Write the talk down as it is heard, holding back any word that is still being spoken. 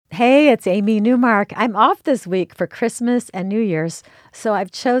Hey, it's Amy Newmark. I'm off this week for Christmas and New Year's, so I've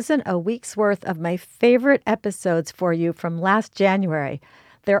chosen a week's worth of my favorite episodes for you from last January.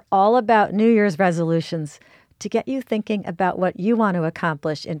 They're all about New Year's resolutions to get you thinking about what you want to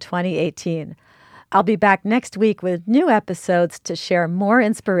accomplish in 2018. I'll be back next week with new episodes to share more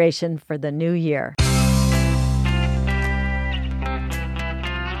inspiration for the new year.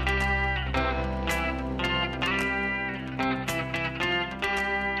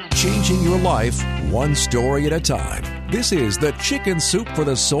 Changing your life one story at a time. This is the Chicken Soup for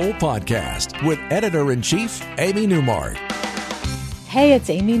the Soul podcast with Editor-in-Chief Amy Newmark. Hey, it's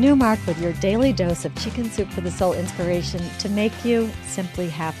Amy Newmark with your daily dose of Chicken Soup for the Soul inspiration to make you simply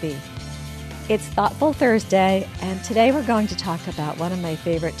happy. It's Thoughtful Thursday, and today we're going to talk about one of my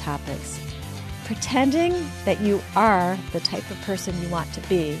favorite topics, pretending that you are the type of person you want to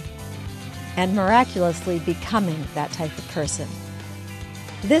be and miraculously becoming that type of person.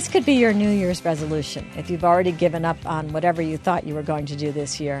 This could be your New Year's resolution if you've already given up on whatever you thought you were going to do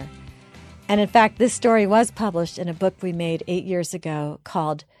this year. And in fact, this story was published in a book we made 8 years ago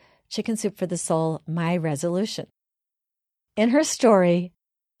called Chicken Soup for the Soul, My Resolution. In her story,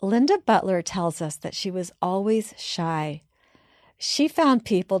 Linda Butler tells us that she was always shy. She found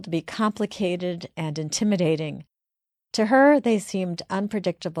people to be complicated and intimidating. To her, they seemed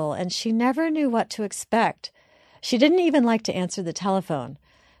unpredictable, and she never knew what to expect. She didn't even like to answer the telephone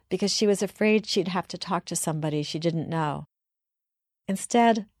because she was afraid she'd have to talk to somebody she didn't know.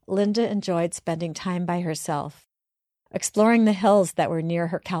 Instead, Linda enjoyed spending time by herself, exploring the hills that were near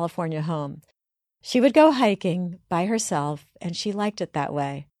her California home. She would go hiking by herself, and she liked it that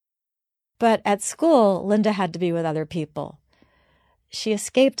way. But at school, Linda had to be with other people. She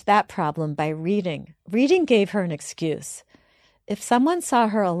escaped that problem by reading. Reading gave her an excuse. If someone saw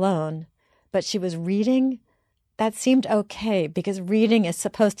her alone, but she was reading, that seemed okay because reading is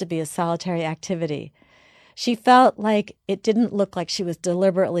supposed to be a solitary activity. She felt like it didn't look like she was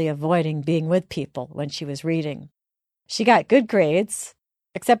deliberately avoiding being with people when she was reading. She got good grades,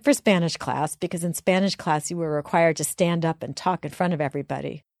 except for Spanish class, because in Spanish class you were required to stand up and talk in front of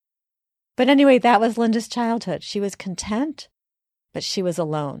everybody. But anyway, that was Linda's childhood. She was content, but she was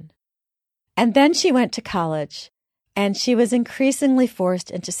alone. And then she went to college. And she was increasingly forced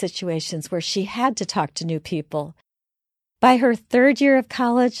into situations where she had to talk to new people. By her third year of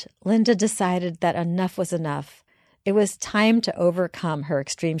college, Linda decided that enough was enough. It was time to overcome her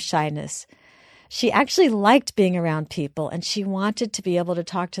extreme shyness. She actually liked being around people, and she wanted to be able to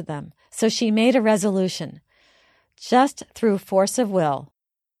talk to them. So she made a resolution. Just through force of will,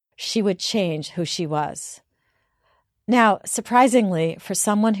 she would change who she was. Now, surprisingly, for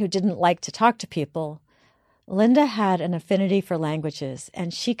someone who didn't like to talk to people, Linda had an affinity for languages,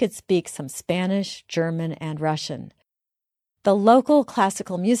 and she could speak some Spanish, German, and Russian. The local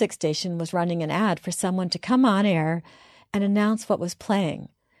classical music station was running an ad for someone to come on air and announce what was playing,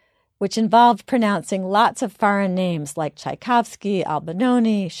 which involved pronouncing lots of foreign names like Tchaikovsky,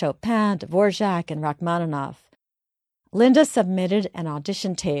 Albinoni, Chopin, Dvorak, and Rachmaninoff. Linda submitted an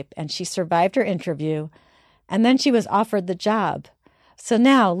audition tape, and she survived her interview, and then she was offered the job. So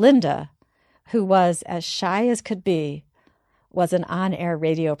now Linda, who was as shy as could be, was an on-air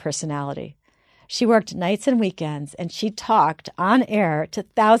radio personality. She worked nights and weekends, and she talked on air to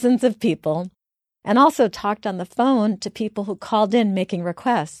thousands of people and also talked on the phone to people who called in making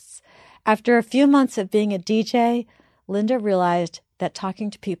requests. After a few months of being a DJ, Linda realized that talking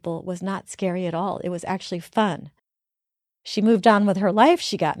to people was not scary at all. It was actually fun. She moved on with her life.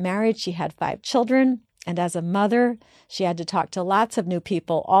 She got married. She had 5 children. And as a mother, she had to talk to lots of new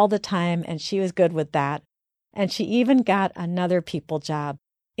people all the time, and she was good with that. And she even got another people job,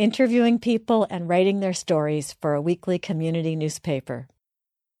 interviewing people and writing their stories for a weekly community newspaper.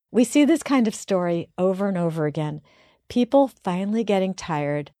 We see this kind of story over and over again, people finally getting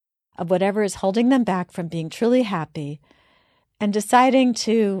tired of whatever is holding them back from being truly happy and deciding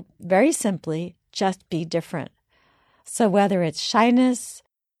to, very simply, just be different. So whether it's shyness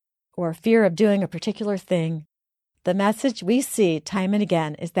or fear of doing a particular thing, the message we see time and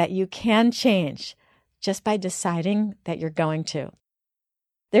again is that you can change just by deciding that you're going to.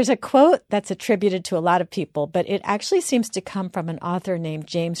 There's a quote that's attributed to a lot of people, but it actually seems to come from an author named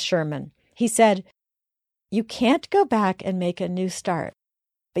James Sherman. He said, "You can't go back and make a new start,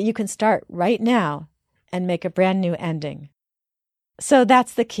 but you can start right now and make a brand new ending." So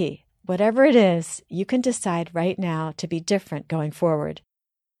that's the key. Whatever it is, you can decide right now to be different going forward.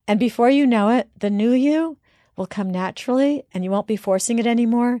 And before you know it, the new you will come naturally, and you won't be forcing it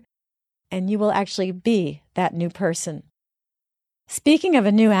anymore, and you will actually be that new person. Speaking of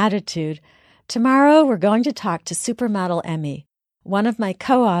a new attitude, tomorrow we're going to talk to supermodel Emmy. one of my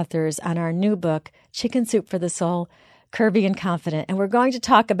co-authors on our new book, Chicken Soup for the Soul, Curvy and Confident. And we're going to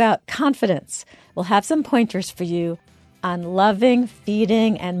talk about confidence. We'll have some pointers for you on loving,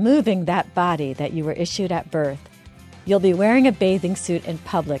 feeding, and moving that body that you were issued at birth. You'll be wearing a bathing suit in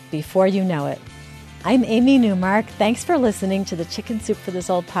public before you know it. I'm Amy Newmark. Thanks for listening to the Chicken Soup for the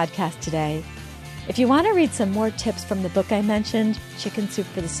Soul podcast today. If you want to read some more tips from the book I mentioned, Chicken Soup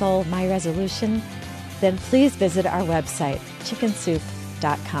for the Soul, My Resolution, then please visit our website,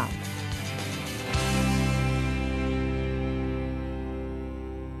 chickensoup.com.